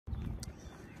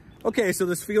Okay, so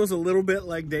this feels a little bit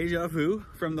like deja vu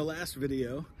from the last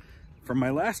video, from my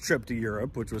last trip to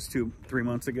Europe, which was 3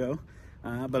 months ago.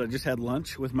 But I just had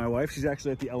lunch with my wife. She's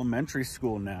actually at the elementary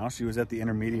school now. She was at the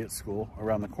intermediate school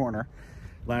around the corner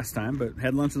last time, but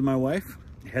had lunch with my wife,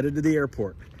 headed to the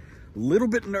airport. A little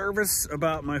bit nervous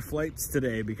about my flights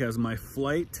today because my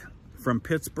flight from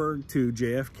Pittsburgh to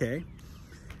JFK,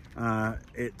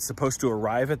 it's supposed to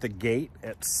arrive at the gate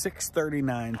at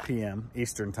 6:39 p.m.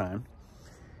 Eastern time.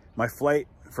 My flight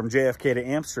from JFK to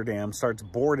Amsterdam starts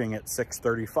boarding at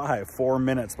 6:35, 4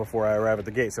 minutes before I arrive at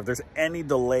the gate. So if there's any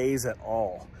delays at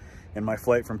all in my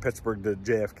flight from Pittsburgh to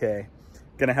JFK,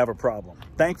 gonna have a problem.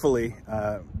 Thankfully,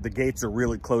 the gates are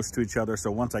really close to each other. So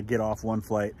once I get off one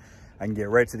flight, I can get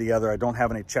right to the other. I don't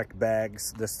have any checked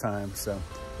bags this time, so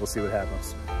we'll see what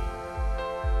happens.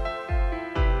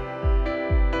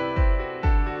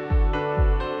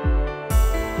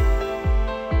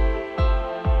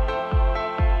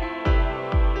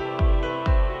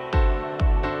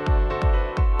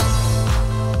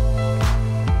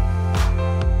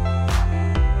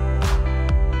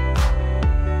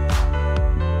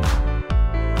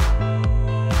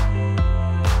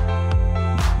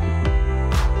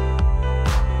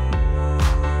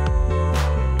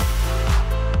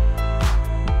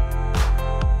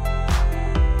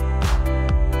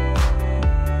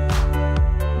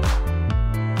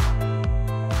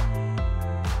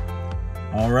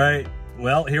 All right,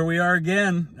 well, here we are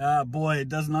again. Boy, it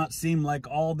does not seem like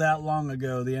all that long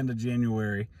ago, the end of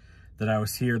January, that I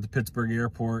was here at the Pittsburgh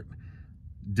airport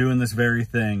doing this very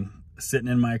thing, sitting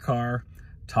in my car,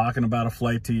 talking about a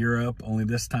flight to Europe. Only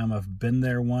this time I've been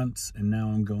there once and now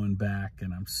I'm going back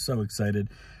and I'm so excited.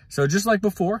 So just like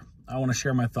before, I want to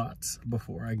share my thoughts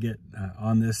before I get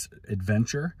on this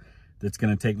adventure that's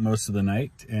going to take most of the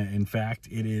night. In fact,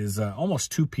 it is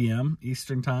almost 2 p.m.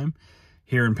 Eastern time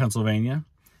here in Pennsylvania.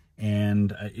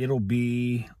 And it'll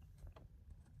be,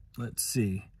 let's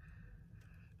see,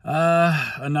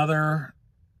 another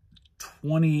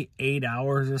 28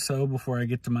 hours or so before I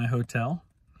get to my hotel.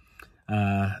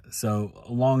 So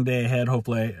a long day ahead.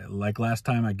 Hopefully, like last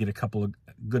time, I get a couple of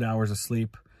good hours of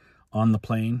sleep on the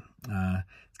plane.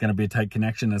 It's going to be a tight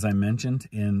connection, as I mentioned,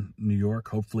 in New York.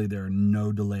 Hopefully there are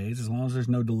no delays. As long as there's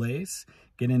no delays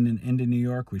getting into New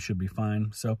York, we should be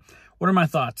fine. So what are my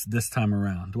thoughts this time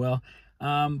around? Well,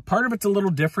 part of it's a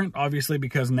little different, obviously,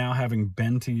 because now having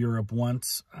been to Europe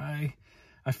once, I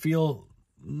feel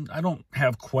I don't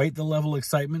have quite the level of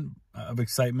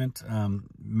excitement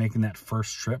making that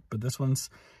first trip, but this one's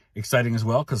exciting as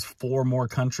well because 4 more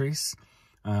countries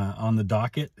on the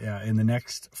docket in the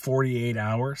next 48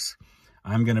 hours.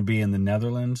 I'm going to be in the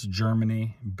Netherlands,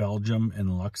 Germany, Belgium,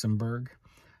 and Luxembourg.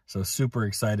 So super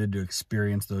excited to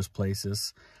experience those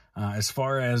places. As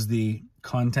far as the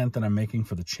content that I'm making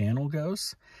for the channel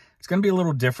goes, it's going to be a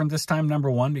little different this time.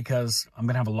 Number one, because I'm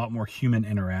going to have a lot more human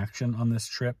interaction on this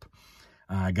trip.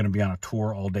 I'm going to be on a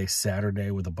tour all day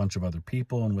Saturday with a bunch of other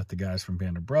people and with the guys from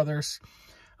Band of Brothers.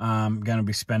 I'm going to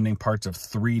be spending parts of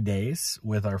 3 days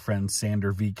with our friend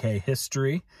Sander VK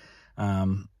History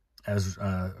as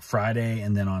Friday,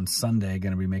 and then on Sunday,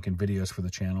 going to be making videos for the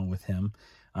channel with him.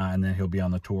 And then he'll be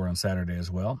on the tour on Saturday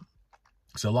as well.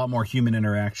 So a lot more human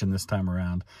interaction this time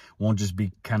around. Won't just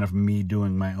be kind of me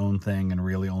doing my own thing and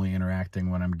really only interacting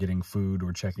when I'm getting food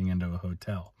or checking into a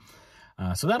hotel.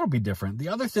 So that'll be different. The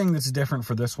other thing that's different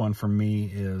for this one for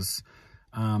me is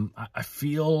I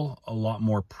feel a lot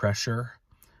more pressure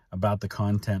about the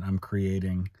content I'm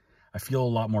creating. I feel a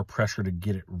lot more pressure to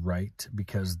get it right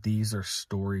because these are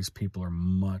stories people are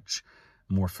much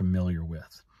more familiar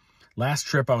with. Last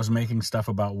trip, I was making stuff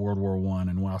about World War I,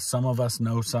 and while some of us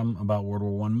know some about World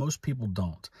War I, most people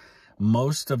don't.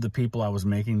 Most of the people I was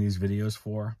making these videos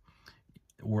for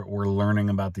were learning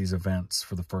about these events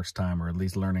for the first time, or at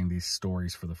least learning these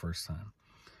stories for the first time.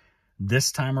 This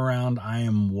time around, I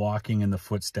am walking in the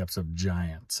footsteps of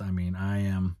giants. I mean, I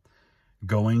am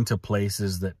going to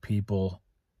places that people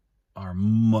are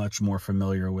much more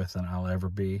familiar with than I'll ever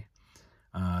be.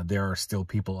 There are still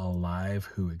people alive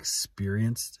who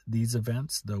experienced these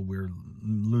events, though we're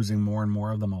losing more and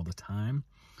more of them all the time.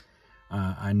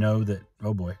 I know that,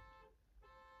 oh boy,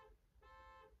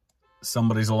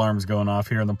 somebody's alarm's going off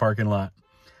here in the parking lot.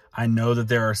 I know that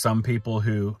there are some people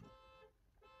who,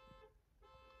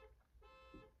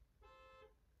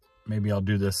 maybe I'll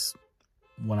do this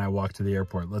when I walk to the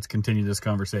airport. Let's continue this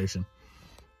conversation.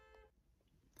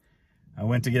 I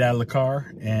went to get out of the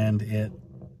car and it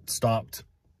stopped.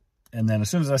 And then as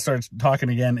soon as I started talking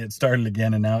again, it started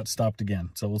again, and now it stopped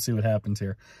again. So we'll see what happens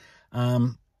here.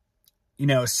 You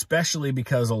know, especially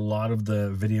because a lot of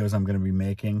the videos I'm going to be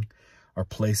making are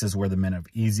places where the men of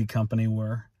Easy Company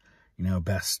were. you know,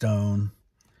 Bastogne,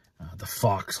 the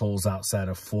foxholes outside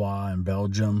of Foix in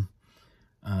Belgium,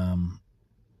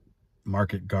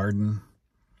 Market Garden.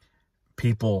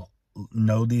 People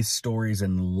know these stories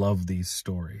and love these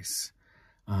stories.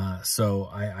 So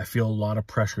I feel a lot of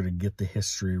pressure to get the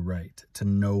history right, to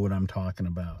know what I'm talking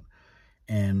about.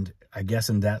 And I guess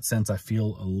in that sense, I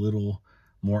feel a little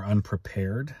more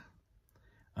unprepared,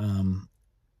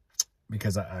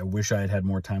 because I wish I had had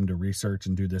more time to research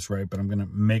and do this right, but I'm going to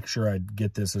make sure I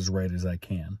get this as right as I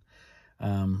can.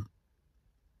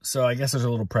 So I guess there's a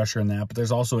little pressure in that, but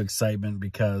there's also excitement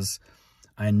because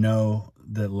I know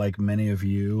that, like many of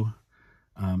you,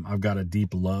 I've got a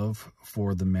deep love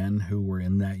for the men who were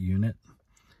in that unit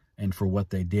and for what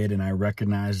they did. And I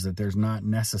recognize that there's not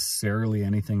necessarily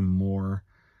anything more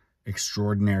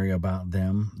extraordinary about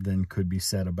them than could be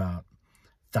said about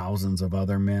thousands of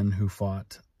other men who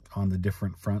fought on the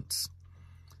different fronts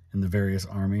in the various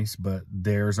armies, but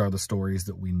theirs are the stories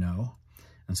that we know.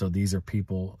 And so these are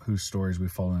people whose stories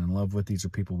we've fallen in love with. These are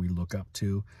people we look up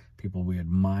to, people we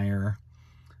admire.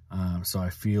 So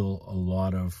I feel a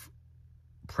lot of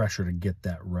pressure to get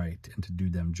that right and to do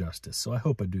them justice. So I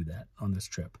hope I do that on this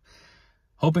trip.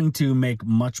 Hoping to make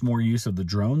much more use of the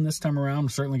drone this time around. I'm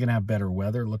certainly going to have better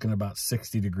weather, looking at about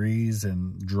 60 degrees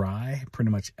and dry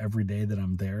pretty much every day that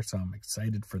I'm there. So I'm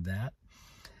excited for that.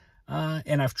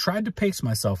 And I've tried to pace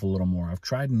myself a little more. I've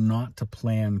tried not to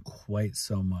plan quite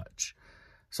so much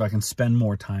so I can spend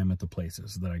more time at the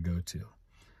places that I go to,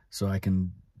 so I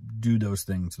can do those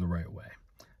things the right way.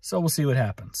 So we'll see what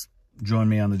happens. Join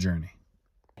me on the journey.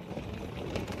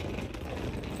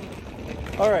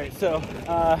 All right, so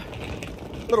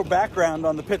little background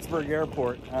on the Pittsburgh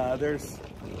airport. There's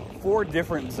 4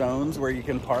 different zones where you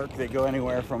can park. They go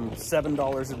anywhere from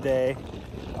 $7 a day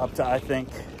up to, I think,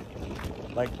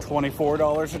 like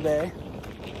 $24 a day.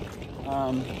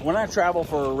 When I travel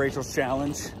for Rachel's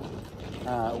Challenge,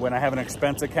 when I have an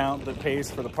expense account that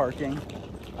pays for the parking,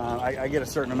 I get a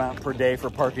certain amount per day for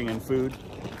parking and food.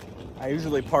 I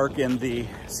usually park in the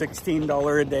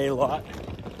 $16 a day lot,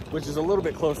 which is a little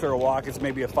bit closer to walk. It's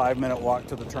maybe a 5-minute walk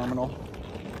to the terminal.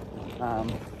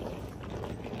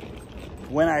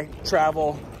 When I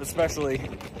travel, especially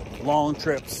long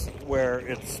trips where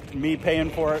it's me paying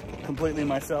for it completely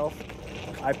myself,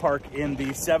 I park in the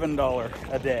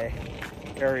 $7 a day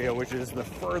area, which is the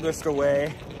furthest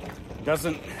away,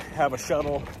 doesn't have a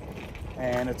shuttle,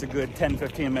 and it's a good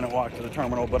 10-15 minute walk to the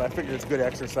terminal, but I figure it's good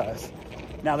exercise.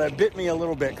 Now that bit me a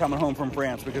little bit coming home from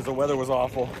France because the weather was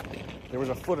awful. There was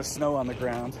a foot of snow on the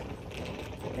ground,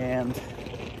 and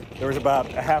there was about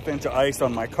a ½ inch of ice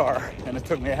on my car, and it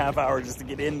took me a half hour just to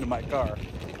get into my car.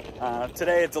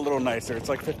 Today it's a little nicer. It's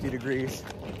like 50 degrees.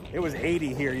 It was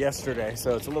 80 here yesterday,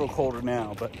 so it's a little colder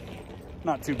now, but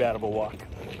not too bad of a walk.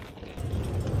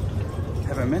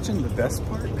 Have I mentioned the best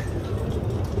part?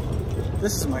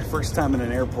 This is my first time in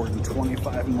an airport in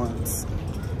 25 months,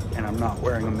 and I'm not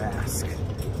wearing a mask.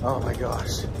 Oh my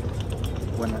gosh.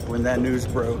 When that news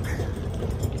broke,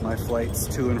 my flights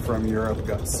to and from Europe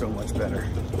got so much better.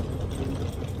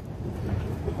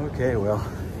 Okay, well,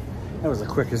 that was the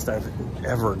quickest I've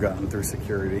ever gotten through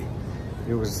security.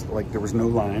 It was like there was no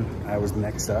line. I was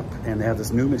next up, and they have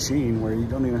this new machine where you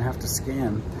don't even have to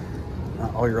scan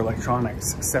all your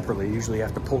electronics separately. Usually you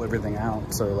have to pull everything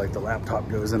out. So like the laptop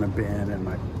goes in a bin, and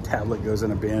my tablet goes in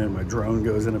a bin, and my drone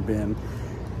goes in a bin.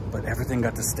 But everything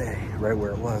got to stay right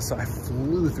where it was. So I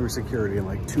flew through security in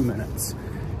like 2 minutes.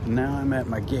 Now I'm at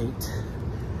my gate,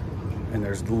 and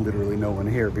there's literally no one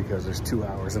here because there's 2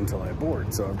 hours until I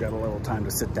board. So I've got a little time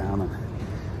to sit down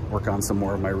and work on some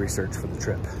more of my research for the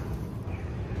trip.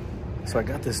 So I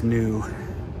got this new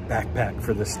backpack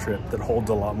for this trip that holds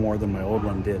a lot more than my old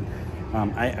one did.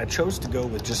 I chose to go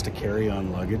with just a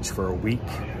carry-on luggage for a week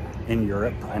in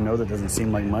Europe. I know that doesn't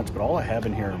seem like much, but all I have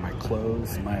in here are my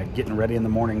clothes, my getting ready in the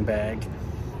morning bag,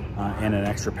 and an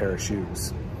extra pair of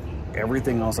shoes.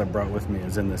 Everything else I brought with me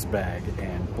is in this bag,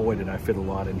 and boy, did I fit a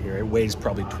lot in here. It weighs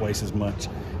probably twice as much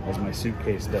as my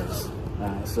suitcase does.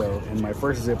 So in my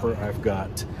first zipper, I've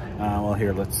got, well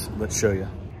here, let's show you.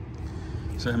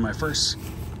 So in my first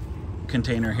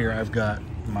container here, I've got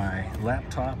my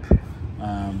laptop,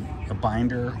 a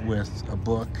binder with a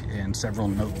book and several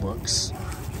notebooks,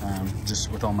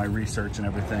 just with all my research and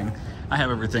everything. I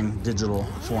have everything digital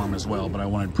form as well, but I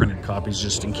wanted printed copies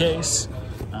just in case.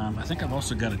 I think I've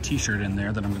also got a t-shirt in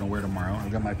there that I'm gonna wear tomorrow.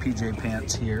 I've got my PJ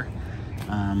pants here.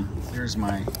 Here's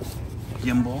my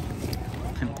gimbal.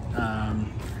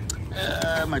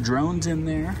 My drone's in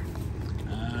there.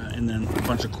 And then a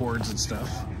bunch of cords and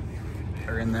stuff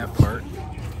are in that part.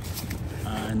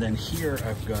 And then here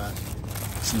I've got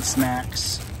some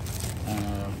snacks,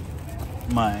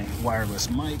 my wireless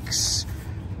mics,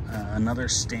 another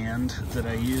stand that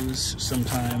I use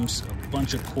sometimes, a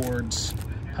bunch of cords,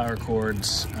 power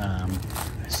cords,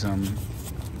 some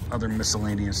other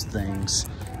miscellaneous things.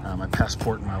 My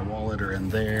passport and my wallet are in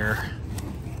there,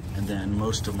 and then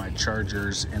most of my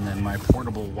chargers, and then my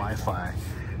portable Wi-Fi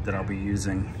that I'll be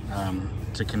using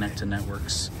to connect to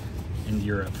networks in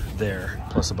Europe there,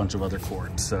 plus a bunch of other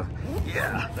cords. So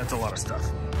yeah, that's a lot of stuff.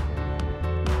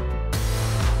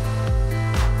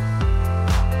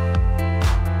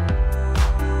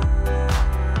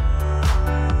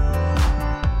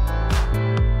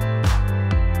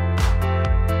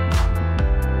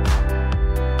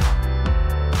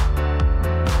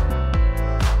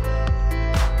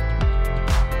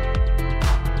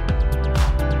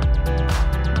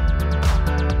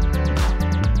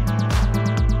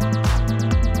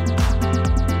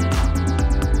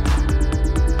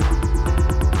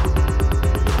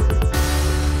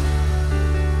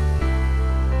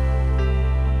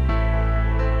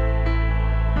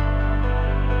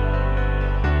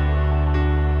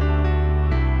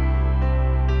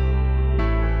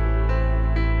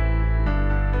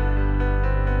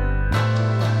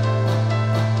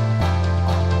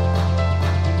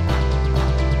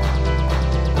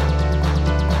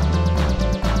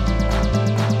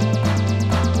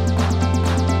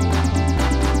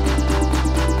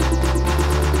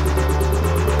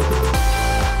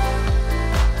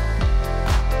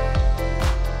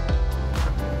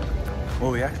 Well,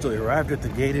 we actually arrived at the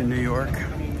gate in New York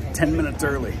 10 minutes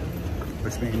early,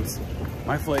 which means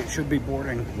my flight should be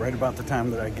boarding right about the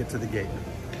time that I get to the gate.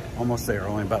 Almost there,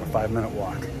 only about a 5-minute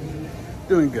walk.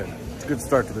 Doing good. It's a good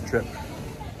start to the trip.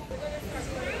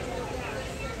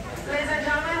 Ladies and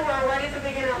gentlemen, we're ready to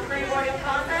begin our pre-boarding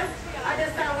process. At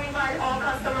this time, we invite all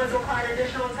customers requiring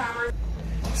additional time.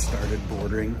 Started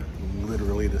boarding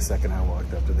literally the second I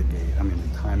walked up to the gate. I mean,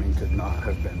 the timing could not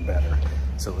have been better.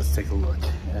 So let's take a look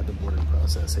at the boarding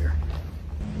process here.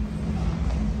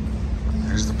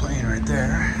 There's the plane right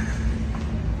there.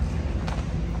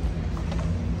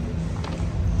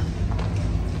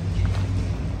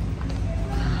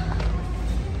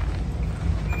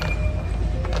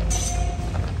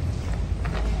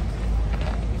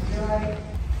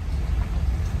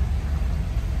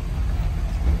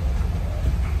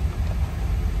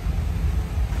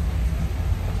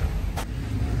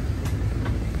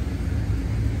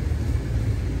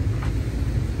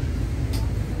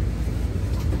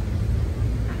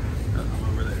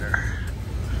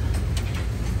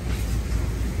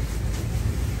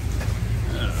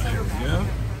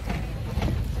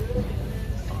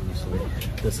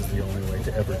 This is the only way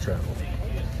to ever travel.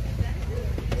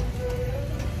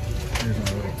 Here's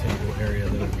my little table area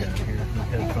that I've got here. My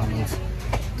headphones,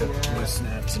 got my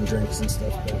snacks and drinks and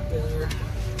stuff back there.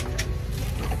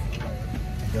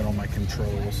 I've got all my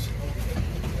controls.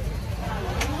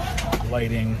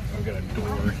 Lighting, I've got a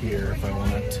door here if I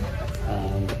want it.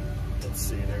 Let's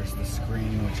see, there's the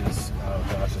screen, which is, oh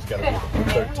gosh, it's got to be a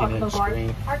 13-inch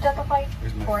screen.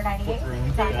 Here's my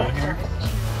footroom down here.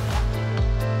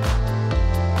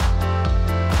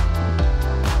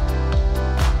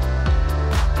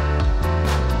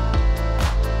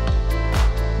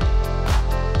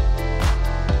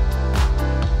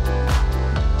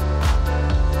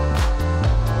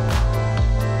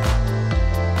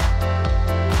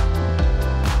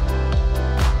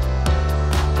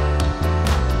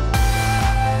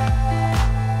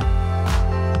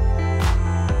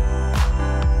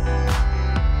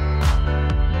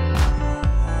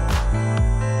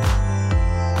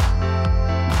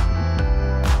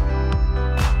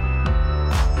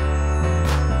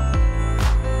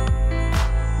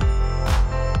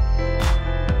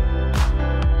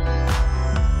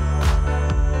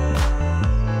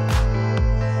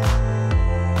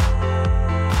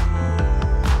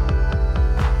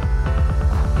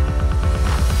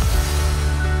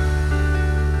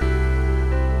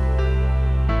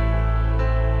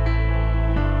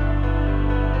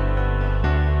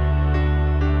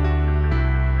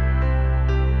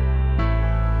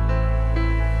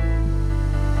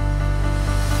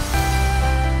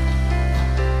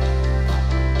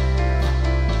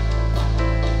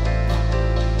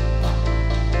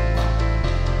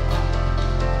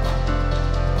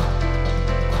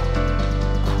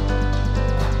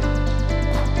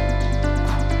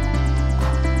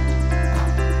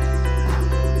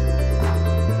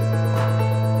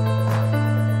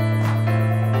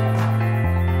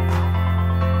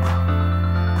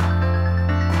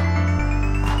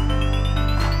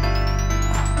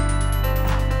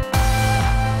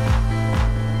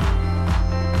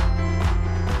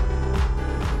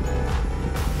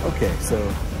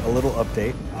 a little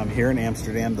update. I'm here in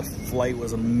Amsterdam. The flight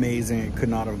was amazing. It could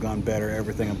not have gone better.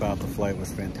 Everything about the flight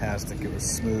was fantastic. It was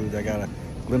smooth. I got a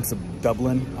glimpse of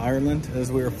Dublin, Ireland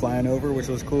as we were flying over, which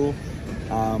was cool.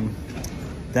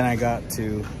 Then I got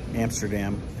to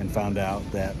Amsterdam and found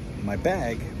out that my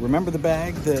bag, remember the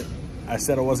bag that I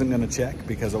said I wasn't gonna check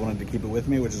because I wanted to keep it with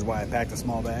me, which is why I packed a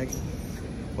small bag?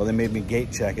 Well, they made me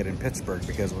gate check it in Pittsburgh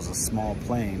because it was a small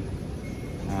plane.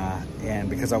 And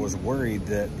because I was worried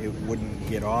that it wouldn't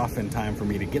get off in time for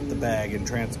me to get the bag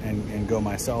and go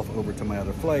myself over to my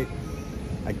other flight,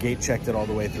 I gate checked it all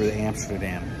the way through to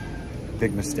Amsterdam.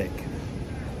 Big mistake.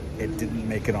 It didn't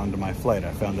make it onto my flight.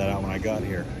 I found that out when I got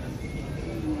here.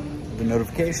 The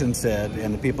notification said,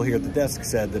 and the people here at the desk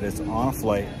said, that it's on a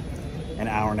flight an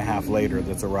hour and a half later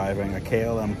that's arriving, a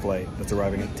KLM flight that's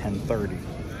arriving at 10:30,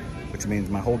 which means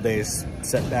my whole day's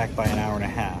set back by an hour and a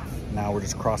half. Now we're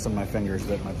just crossing my fingers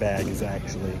that my bag is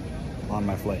actually on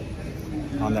my flight,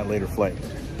 on that later flight.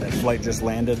 That flight just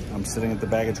landed. I'm sitting at the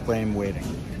baggage claim waiting.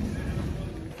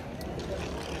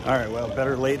 All right, well,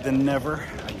 better late than never.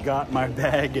 I got my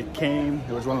bag, it came.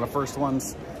 It was one of the first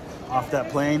ones off that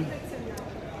plane.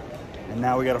 And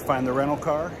now we gotta find the rental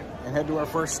car and head to our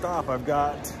first stop. I've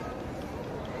got,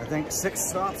 I think, 6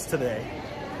 stops today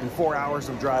in 4 hours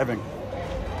of driving.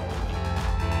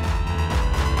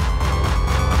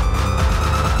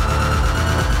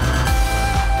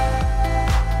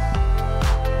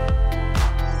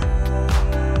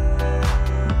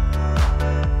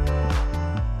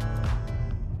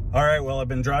 I've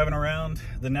been driving around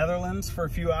the Netherlands for a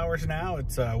few hours now.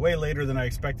 It's way later than I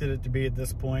expected it to be at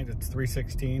this point. It's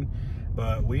 3:16,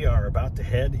 but we are about to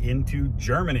head into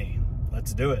Germany.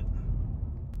 Let's do it.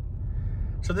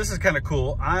 So this is kind of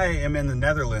cool. I am in the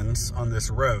Netherlands on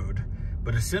this road,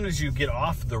 but as soon as you get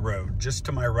off the road, just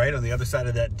to my right on the other side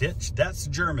of that ditch, that's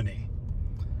Germany.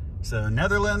 So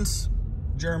Netherlands,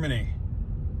 Germany,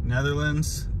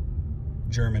 Netherlands,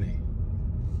 Germany.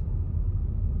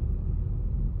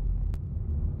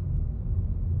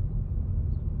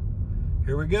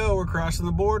 Here we go, we're crossing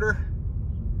the border,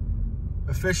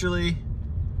 officially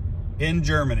in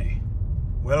Germany.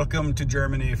 Welcome to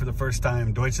Germany for the first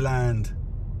time, Deutschland.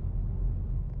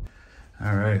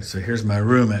 All right, so here's my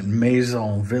room at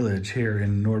Maison Village here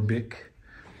in Noordbeek.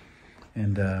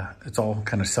 And it's all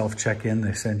kind of self-check-in.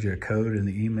 They send you a code in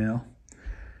the email.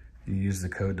 You use the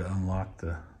code to unlock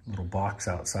the little box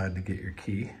outside to get your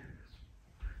key.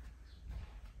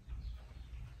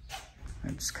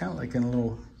 It's kind of like in a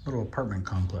little apartment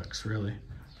complex, really,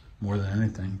 more than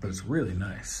anything, but it's really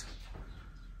nice.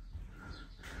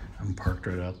 I'm parked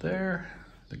right out there,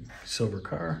 the silver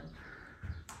car.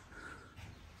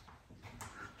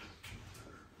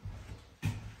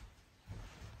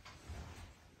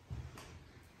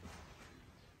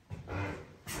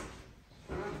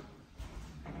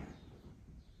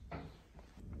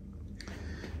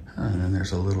 And then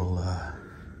there's a little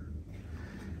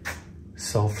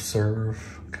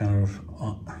self-serve kind of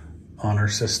honor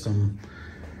system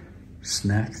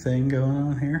snack thing going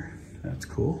on here. That's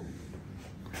cool.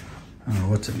 I don't know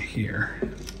what's in here.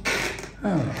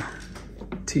 Oh,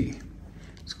 tea.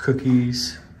 It's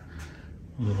cookies,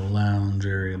 a little lounge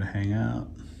area to hang out.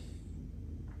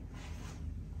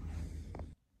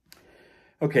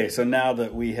 Okay, so now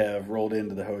that we have rolled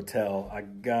into the hotel, I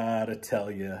gotta tell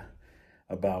you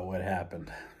about what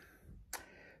happened.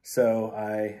 So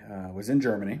I was in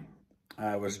Germany.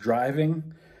 I was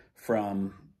driving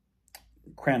from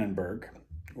Kranenburg,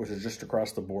 which is just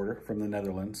across the border from the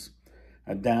Netherlands,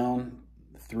 down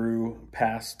through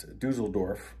past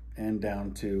Dusseldorf and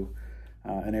down to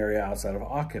an area outside of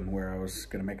Aachen where I was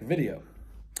going to make a video.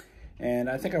 And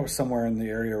I think I was somewhere in the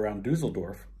area around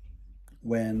Dusseldorf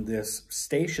when this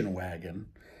station wagon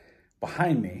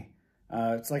behind me,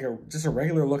 it's like just a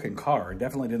regular looking car. It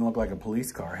definitely didn't look like a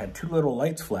police car. It had 2 little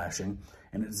lights flashing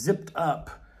and it zipped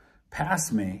up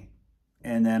past me,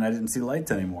 and then I didn't see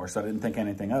lights anymore, so I didn't think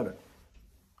anything of it.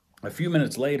 A few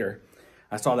minutes later,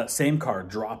 I saw that same car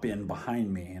drop in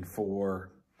behind me, and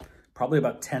for probably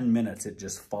about 10 minutes, it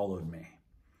just followed me.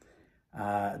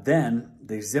 Then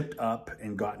they zipped up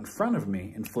and got in front of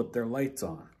me and flipped their lights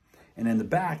on. And in the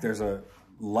back, there's a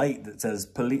light that says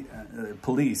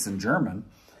police in German.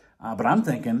 But I'm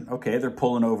thinking, okay, they're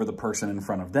pulling over the person in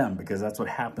front of them because that's what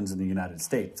happens in the United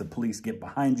States. The police get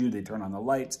behind you, they turn on the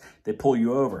lights, they pull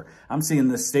you over. I'm seeing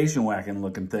this station wagon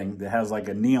looking thing that has like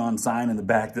a neon sign in the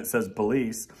back that says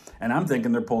police, and I'm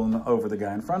thinking they're pulling over the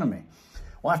guy in front of me.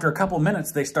 Well, after a couple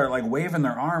minutes, they start like waving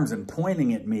their arms and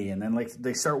pointing at me, and then like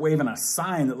they start waving a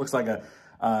sign that looks like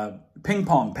a ping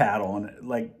pong paddle, and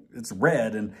like it's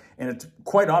red, and it's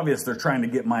quite obvious they're trying to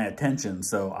get my attention.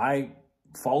 So I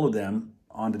follow them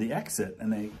onto the exit,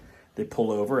 and they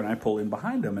pull over, and I pull in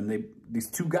behind them, and these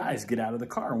two guys get out of the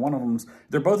car. And one of them's,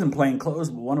 they're both in plain clothes,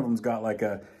 but one of them's got like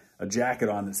a jacket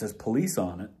on that says police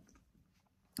on it.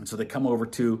 And so they come over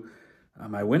to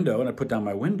my window, and I put down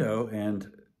my window,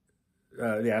 and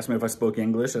they asked me if I spoke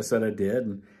English. I said I did,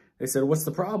 and they said, "What's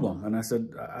the problem?" And I said,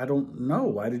 "I don't know.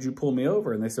 Why did you pull me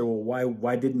over?" And they said, "Well,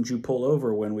 why didn't you pull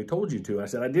over when we told you to?" I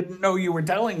said, "I didn't know you were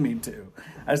telling me to."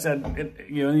 I said,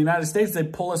 "You know, in the United States, they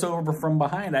pull us over from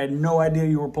behind. I had no idea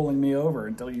you were pulling me over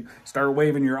until you started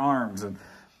waving your arms." And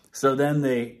so then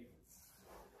they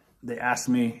asked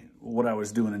me what I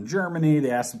was doing in Germany.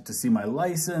 They asked to see my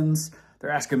license. They're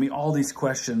asking me all these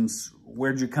questions.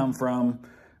 Where'd you come from?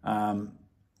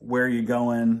 Where are you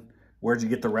going? Where'd you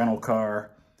get the rental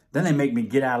car? Then they make me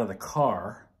get out of the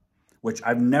car, which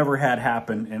I've never had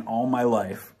happen in all my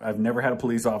life. I've never had a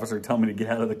police officer tell me to get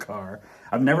out of the car.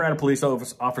 I've never had a police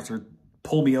officer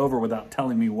pull me over without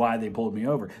telling me why they pulled me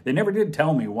over. They never did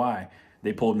tell me why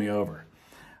they pulled me over.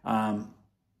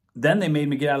 Then they made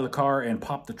me get out of the car and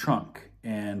pop the trunk.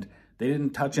 And they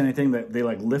didn't touch anything. They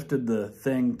like lifted the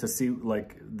thing to see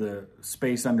like the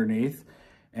space underneath.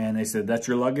 And they said, "That's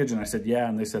your luggage?" And I said, "Yeah."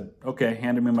 And they said, "Okay,"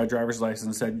 handed me my driver's license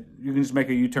and said, "You can just make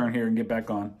a U-turn here and get back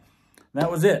on." And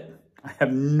that was it. I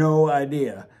have no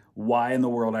idea why in the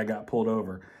world I got pulled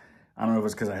over. I don't know if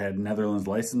it's because I had Netherlands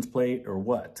license plate or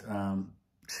what.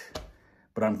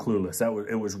 But I'm clueless.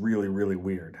 It was really, really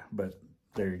weird. But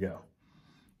there you go.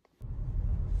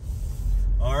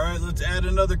 All right, let's add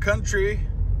another country.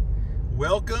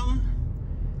 Welcome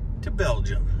to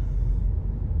Belgium.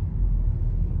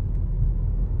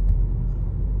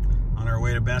 On our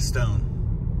way to Bastogne.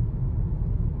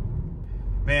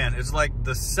 Man, it's like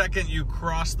the second you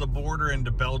cross the border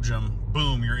into Belgium,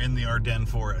 boom, you're in the Ardennes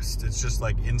forest. It's just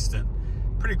like instant.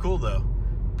 Pretty cool though.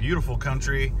 Beautiful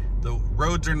country. The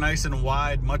roads are nice and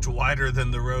wide, much wider than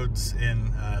the roads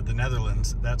in the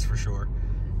Netherlands, that's for sure.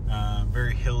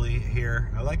 Very hilly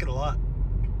here. I like it a lot.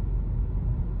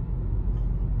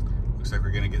 Looks like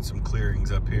we're gonna get some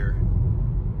clearings up here.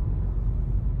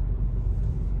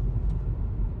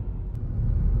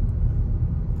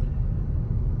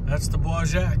 That's the Bois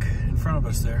Jacques in front of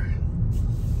us there.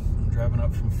 I'm driving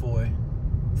up from Foy.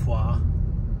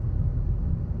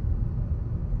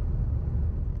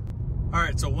 All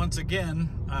right, so once again,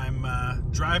 I'm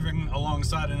driving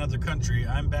alongside another country.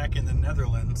 I'm back in the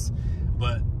Netherlands,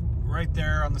 but right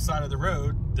there on the side of the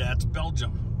road, that's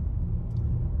Belgium.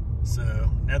 So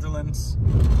Netherlands,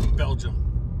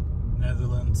 Belgium,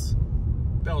 Netherlands,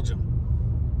 Belgium.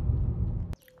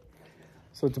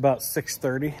 So it's about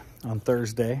 6:30 on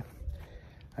Thursday.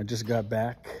 I just got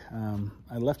back.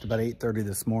 I left about 8:30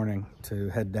 this morning to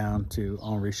head down to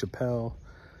Henri Chapelle,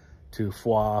 to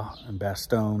Foix and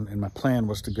Bastogne, and my plan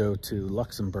was to go to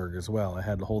Luxembourg as well. I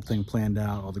had the whole thing planned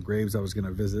out, all the graves I was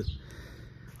gonna visit.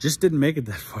 Just didn't make it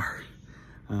that far.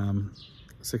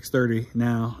 6:30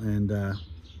 now, and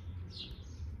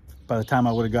by the time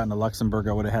I would have gotten to Luxembourg,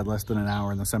 I would have had less than an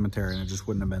hour in the cemetery, and it just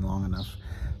wouldn't have been long enough.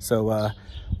 So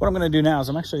what I'm gonna do now is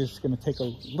I'm actually just gonna take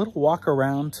a little walk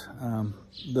around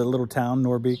the little town,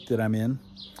 Noorbeek, that I'm in,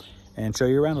 and show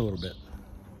you around a little bit.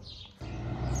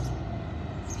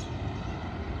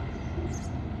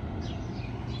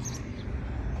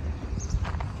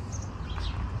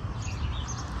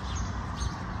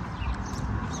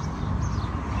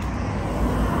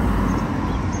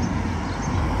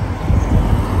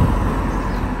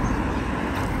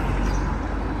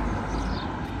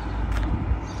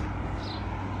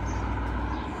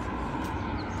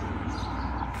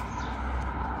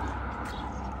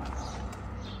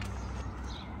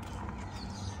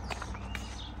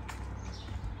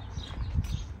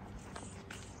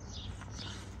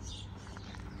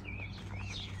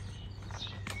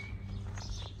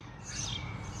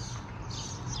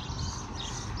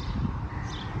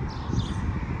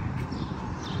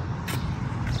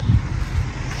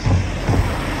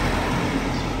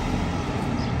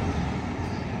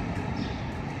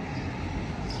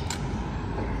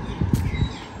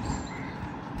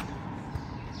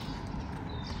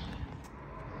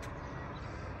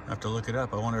 I have to look it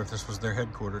up. I wonder if this was their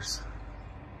headquarters.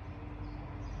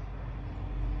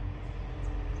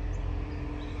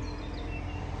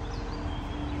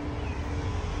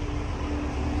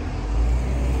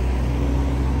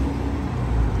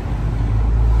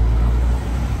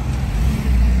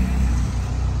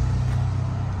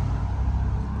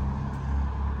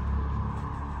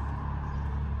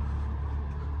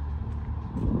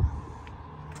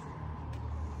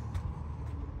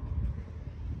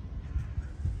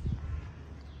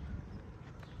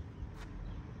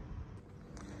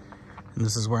 And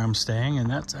this is where I'm staying, and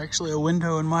that's actually a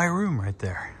window in my room right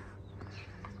there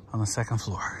on the second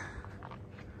floor.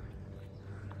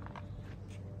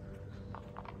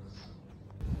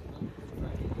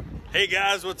 Hey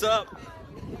guys, what's up?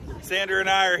 Sandra and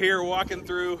I are here walking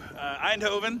through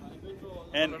Eindhoven,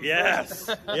 and yes,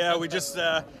 yeah, we just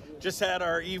had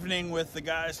our evening with the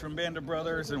guys from Band of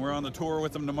Brothers, and we're on the tour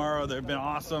with them tomorrow. They've been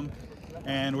awesome,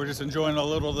 and we're just enjoying a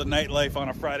little of the nightlife on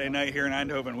a Friday night here in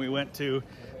Eindhoven. We went to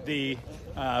the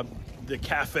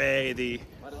cafe,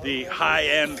 the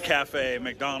high-end cafe,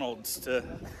 McDonald's, to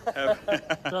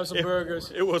have some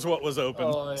burgers. It was what was open.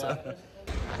 Oh, yeah. So.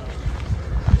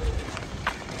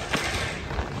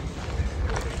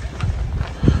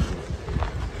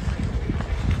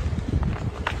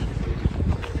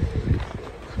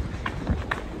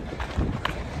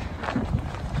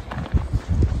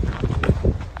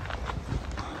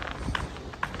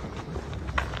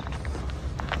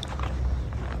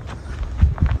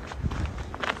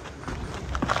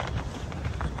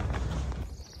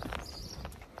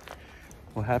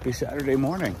 Well, happy Saturday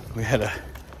morning. We had a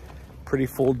pretty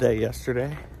full day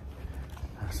yesterday.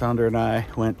 Sandra and I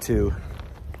went to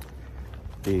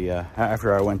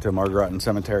after I went to Margraten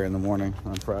Cemetery in the morning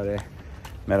on Friday,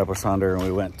 met up with Sandra and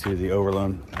we went to the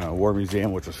Overloon War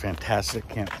Museum, which was fantastic.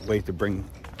 Can't wait to bring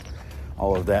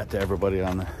all of that to everybody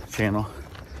on the channel.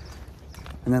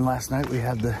 And then last night we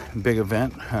had the big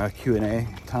event, Q&A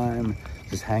time,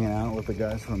 just hanging out with the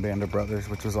guys from Band of Brothers,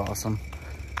 which was awesome.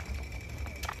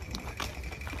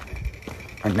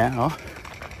 And now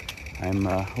I'm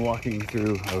walking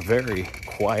through a very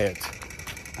quiet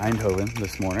Eindhoven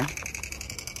this morning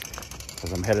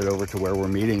because I'm headed over to where we're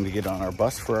meeting to get on our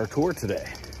bus for our tour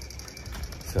today.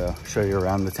 So I'll show you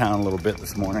around the town a little bit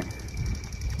this morning.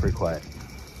 It's pretty quiet.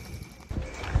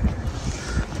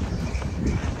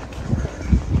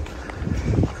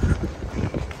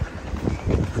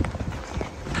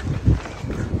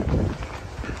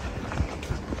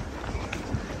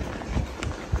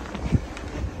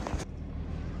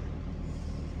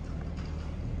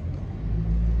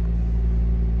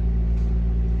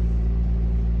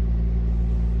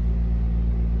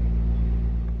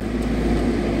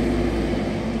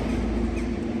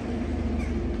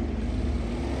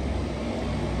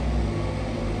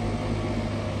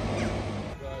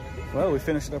 Well, we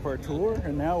finished up our tour,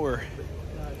 and now we're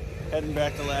heading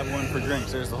back to Lab 1 for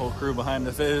drinks. There's the whole crew behind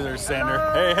us. There's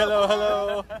Sandra. Hey, hello,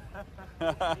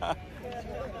 hello.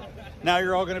 Now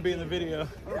you're all going to be in the video.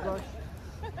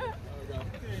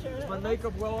 Is my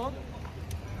makeup well on?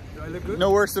 Do I look good?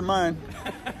 No worse than mine.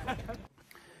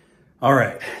 All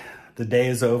right, the day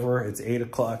is over. It's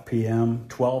 8:00 p.m.,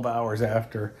 12 hours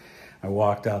after I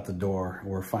walked out the door.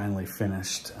 We're finally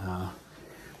finished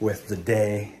with the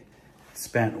day.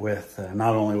 Spent with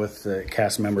not only with the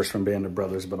cast members from Band of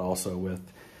Brothers, but also with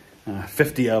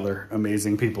 50 other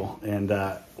amazing people. And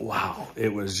wow,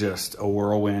 it was just a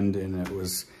whirlwind, and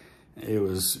it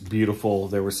was beautiful.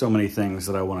 There were so many things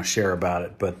that I want to share about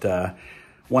it, but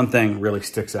one thing really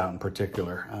sticks out in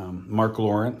particular. Mark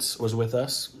Lawrence was with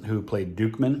us, who played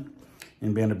Dukeman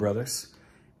in Band of Brothers.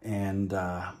 And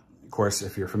of course,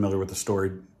 if you're familiar with the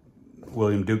story,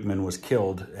 William Dukeman was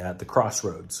killed at the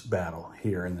Crossroads battle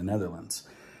here in the Netherlands.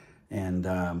 And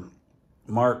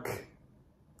Mark,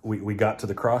 we got to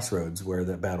the Crossroads where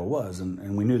that battle was,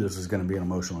 and we knew this was going to be an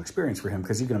emotional experience for him,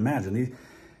 because you can imagine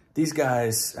these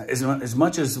guys, as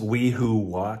much as we who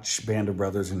watch Band of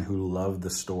Brothers and who love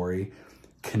the story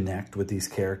connect with these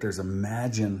characters,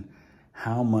 imagine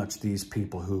how much these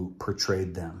people who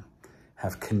portrayed them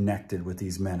have connected with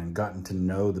these men and gotten to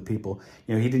know the people.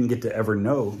 You know, he didn't get to ever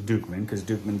know Dukeman because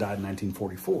Dukeman died in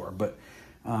 1944, but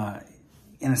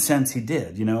in a sense he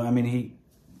did. You know, I mean,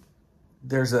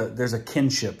 there's a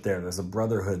kinship there, there's a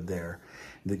brotherhood there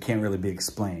that can't really be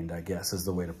explained, I guess is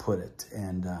the way to put it.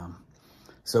 And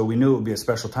so we knew it would be a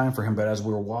special time for him, but as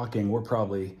we were walking, we're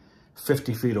probably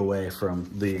 50 feet away from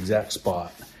the exact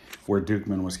spot where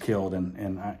Dukeman was killed,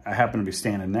 and I happened to be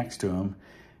standing next to him,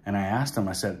 and I asked him,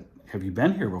 I said, "Have you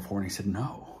been here before?" And he said,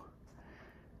 "No."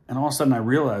 And all of a sudden I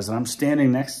realized that I'm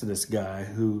standing next to this guy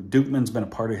who Dukeman's been a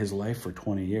part of his life for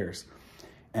 20 years.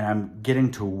 And I'm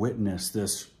getting to witness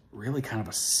this really kind of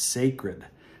a sacred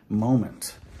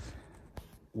moment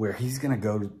where he's going to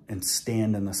go and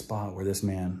stand in the spot where this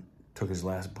man took his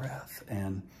last breath.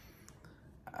 And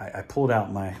I pulled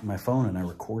out my phone and I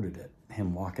recorded it,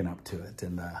 him walking up to it.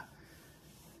 And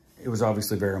it was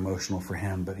obviously very emotional for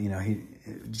him. But, you know,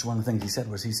 just one of the things he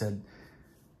said,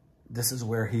 this is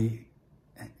where he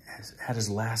had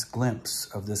his last glimpse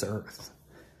of this earth.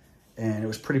 And it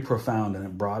was pretty profound, and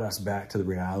it brought us back to the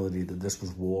reality that this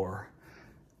was war,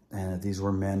 and that these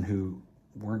were men who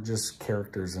weren't just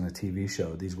characters in a TV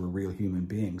show. These were real human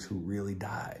beings who really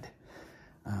died,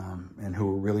 and who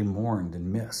were really mourned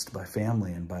and missed by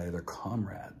family and by their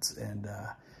comrades. And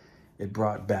it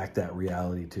brought back that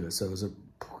reality to it. So it was a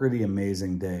pretty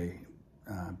amazing day,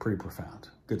 pretty profound.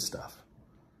 Good stuff.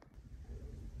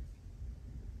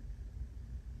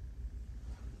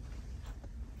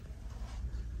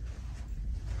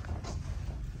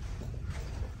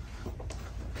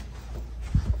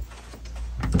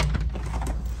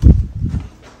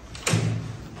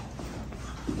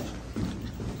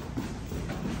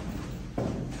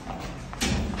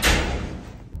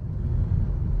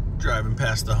 Driving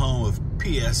past the home of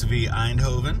PSV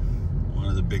Eindhoven, one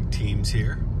of the big teams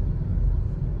here.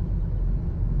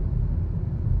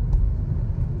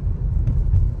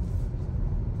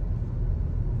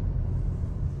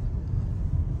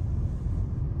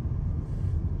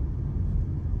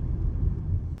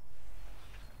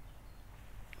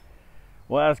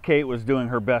 Well, as Kate was doing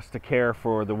her best to care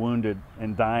for the wounded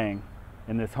and dying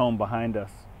in this home behind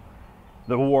us,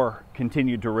 the war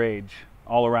continued to rage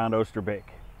all around Oosterbeek.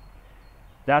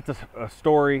 That's a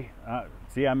story.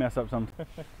 See, I mess up sometimes.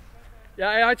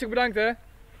 Ja, hartstikke bedankt hè.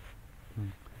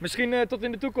 Misschien tot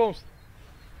in de toekomst.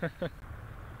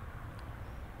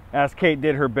 As Kate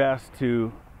did her best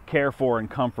to care for and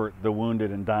comfort the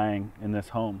wounded and dying in this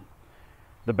home,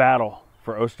 the battle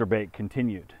for Oosterbeek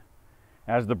continued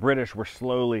as the British were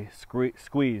slowly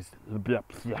squeezed.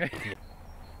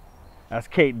 As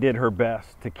Kate did her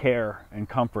best to care and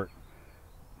comfort.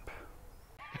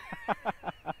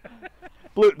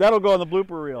 That'll go on the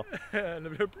blooper reel.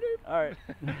 All right.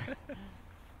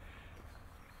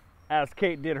 As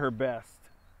Kate did her best.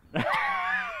 And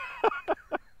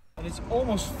it's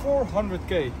almost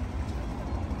 400K.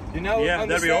 You know, yeah,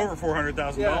 that'd be over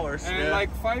 $400,000. Yeah. And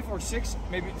like 5 or 6,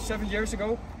 maybe 7 years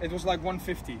ago, it was like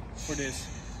 150 for this.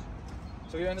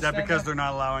 So you understand? Is that because they're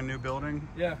not allowing new building?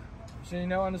 Yeah. So you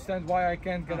now understand why I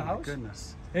can't get a house? Oh my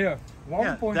goodness. Here,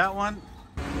 point. That one.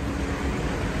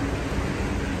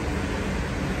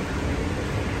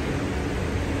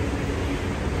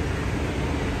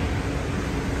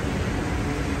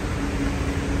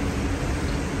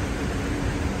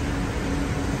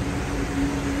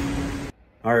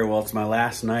 All right, well, it's my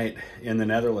last night in the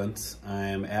Netherlands. I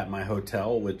am at my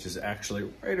hotel, which is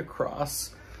actually right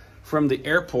across from the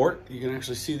airport. You can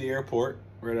actually see the airport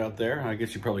right out there. I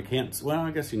guess you probably can't. Well, I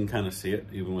guess you can kind of see it,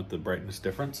 even with the brightness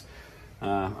difference.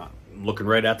 I'm looking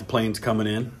right at the planes coming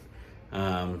in.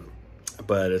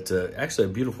 But it's actually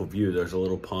a beautiful view. There's a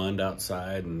little pond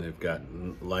outside, and they've got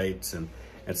lights, and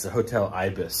it's the Hotel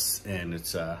Ibis, and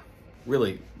it's a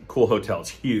really cool hotel. It's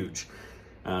huge.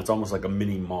 It's almost like a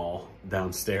mini mall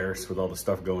downstairs with all the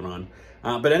stuff going on.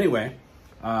 But anyway,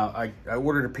 I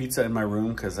ordered a pizza in my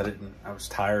room because I was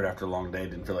tired after a long day,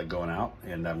 didn't feel like going out,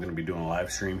 and I'm gonna be doing a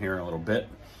live stream here in a little bit.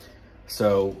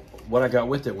 So what I got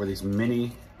with it were these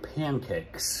mini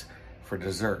pancakes for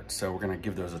dessert. So we're gonna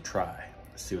give those a try,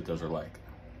 see what those are like.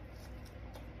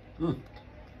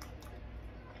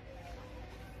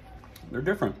 They're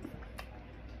different.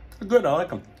 They're good, I like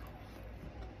them.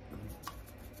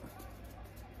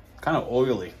 Kind of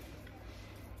oily.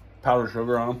 Powdered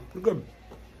sugar on them. They're good.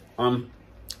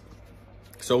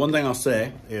 So one thing I'll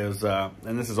say is,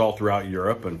 and this is all throughout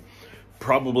Europe, and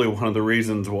probably one of the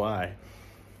reasons why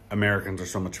Americans are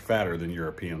so much fatter than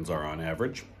Europeans are on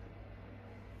average.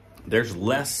 There's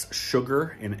less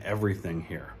sugar in everything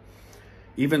here.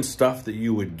 Even stuff that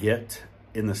you would get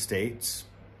in the States,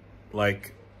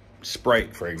 like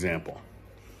Sprite, for example.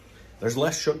 There's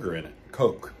less sugar in it.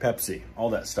 Coke, Pepsi, all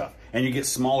that stuff. And you get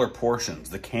smaller portions.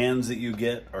 The cans that you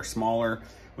get are smaller.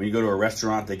 When you go to a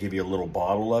restaurant, they give you a little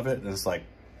bottle of it, and it's like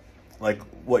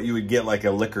what you would get like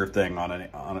a liquor thing on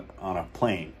a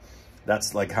plane.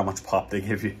 That's like how much pop they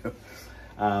give you.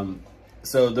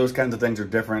 So those kinds of things are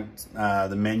different.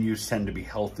 The menus tend to be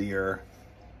healthier.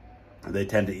 They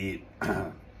tend to eat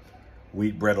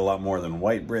wheat bread a lot more than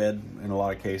white bread in a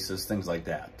lot of cases, things like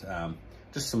that.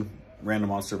 Just some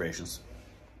random observations.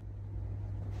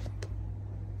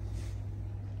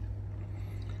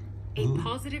 A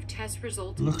positive test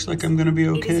result Looks like I'm gonna be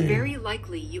okay. It is very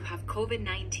likely you have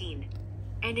COVID-19,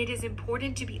 and it is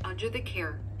important to be under the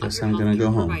care of your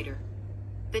healthcare provider.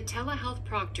 The telehealth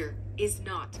proctor is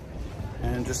not.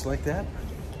 And just like that,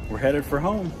 we're headed for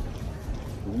home.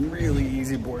 Really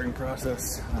easy boarding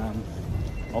process.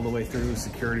 All the way through,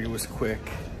 security was quick.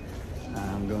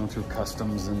 Going through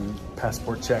customs and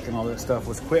passport check and all that stuff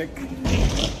was quick.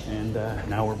 And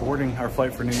now we're boarding our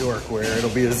flight for New York, where it'll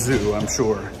be a zoo, I'm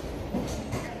sure.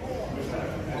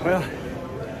 Well,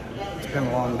 it's been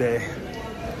a long day.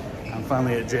 I'm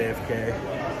finally at JFK.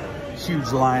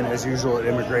 huge line as usual at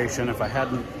immigration. If I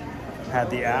hadn't had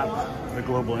the app, the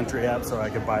global entry app, so I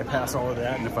could bypass all of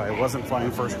that, and if I wasn't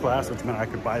flying first class, which meant I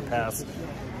could bypass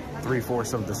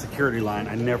 3/4 of the security line,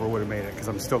 I never would have made it, because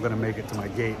I'm still going to make it to my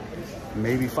gate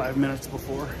maybe 5 minutes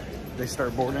before they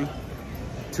start boarding.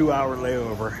 2-hour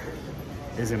layover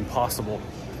is impossible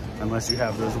unless you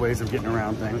have those ways of getting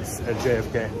around things at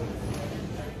JFK.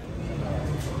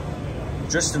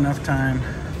 Just enough time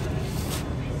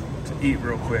to eat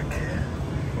real quick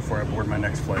before I board my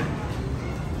next flight.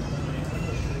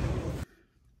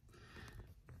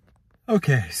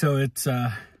 Okay, so it's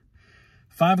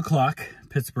 5 o'clock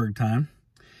Pittsburgh time,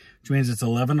 which means it's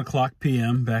 11 o'clock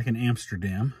p.m. back in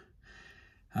Amsterdam.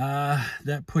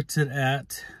 That puts it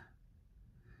at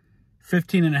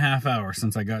 15.5 hours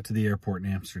since I got to the airport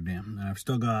in Amsterdam. And I've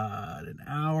still got an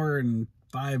hour and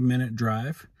 5-minute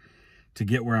drive to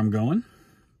get where I'm going.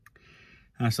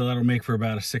 So that'll make for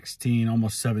about a 16,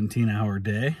 almost 17-hour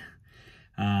day.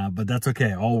 But that's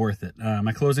okay, all worth it.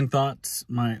 My closing thoughts,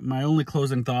 my only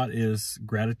closing thought is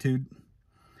gratitude.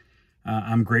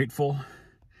 I'm grateful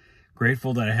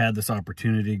that I had this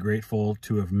opportunity, grateful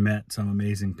to have met some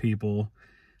amazing people,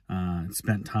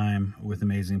 spent time with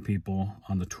amazing people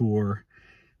on the tour.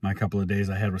 My couple of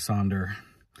days I had with Sonder,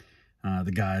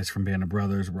 the guys from Band of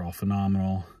Brothers were all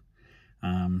phenomenal.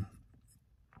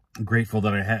 Grateful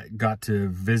that I got to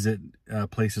visit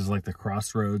places like the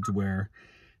Crossroads, where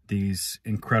these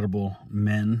incredible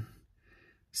men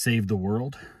saved the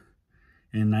world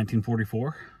in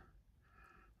 1944.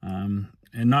 And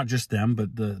not just them,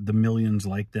 but the millions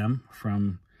like them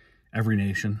from every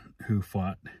nation who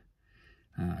fought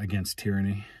against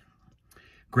tyranny.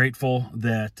 Grateful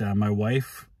that my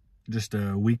wife, just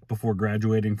a week before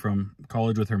graduating from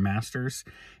college with her master's,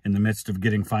 in the midst of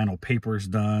getting final papers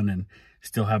done and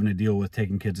still having to deal with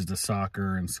taking kids to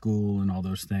soccer and school and all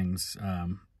those things,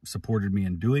 supported me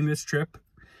in doing this trip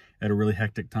at a really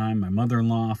hectic time. My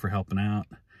mother-in-law for helping out.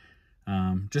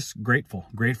 Just grateful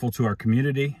to our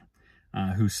community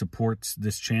who supports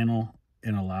this channel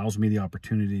and allows me the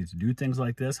opportunity to do things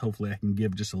like this. Hopefully I can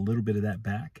give just a little bit of that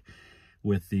back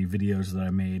with the videos that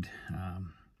I made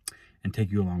and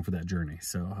take you along for that journey.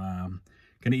 So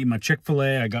gonna eat my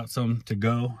Chick-fil-A. I got some to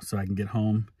go so I can get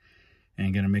home,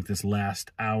 and gonna make this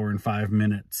last hour and 5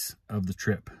 minutes of the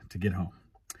trip to get home.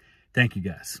 Thank you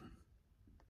guys.